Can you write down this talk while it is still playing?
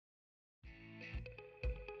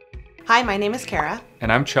Hi, my name is Kara.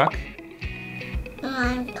 And I'm Chuck. And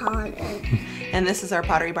I'm Colin. And this is our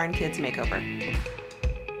Pottery Barn Kids Makeover.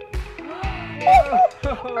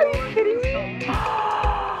 Are you kidding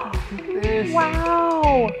me?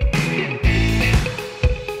 Wow!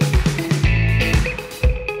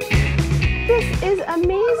 This is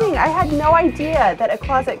amazing. I had no idea that a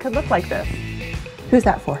closet could look like this. Who's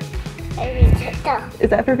that for? Baby sister. Is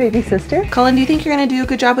that for baby sister? Colin, do you think you're going to do a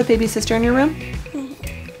good job with baby sister in your room?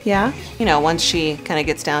 Yeah? You know, once she kind of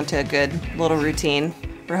gets down to a good little routine,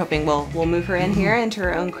 we're hoping we'll move her in here into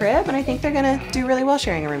her own crib, and I think they're going to do really well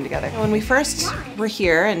sharing a room together. When we first were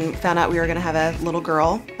here and found out we were going to have a little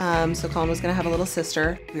girl, so Colin was going to have a little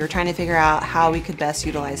sister, we were trying to figure out how we could best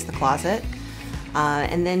utilize the closet,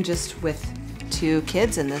 and then just with 2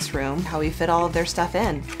 kids in this room, how we fit all of their stuff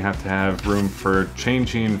in. You have to have room for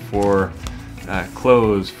changing, for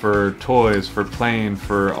clothes, for toys, for playing,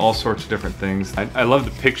 for all sorts of different things. I love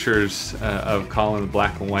the pictures of Colin in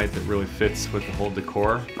black and white that really fits with the whole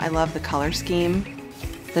decor. I love the color scheme,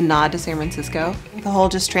 the nod to San Francisco, the whole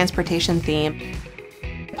just transportation theme.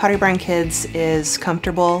 Pottery Barn Kids is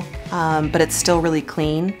comfortable, but it's still really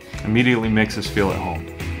clean. Immediately makes us feel at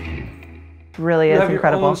home. Really You is have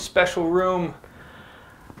incredible. your own special room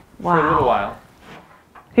Wow. for a little while.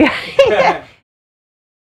 Yeah.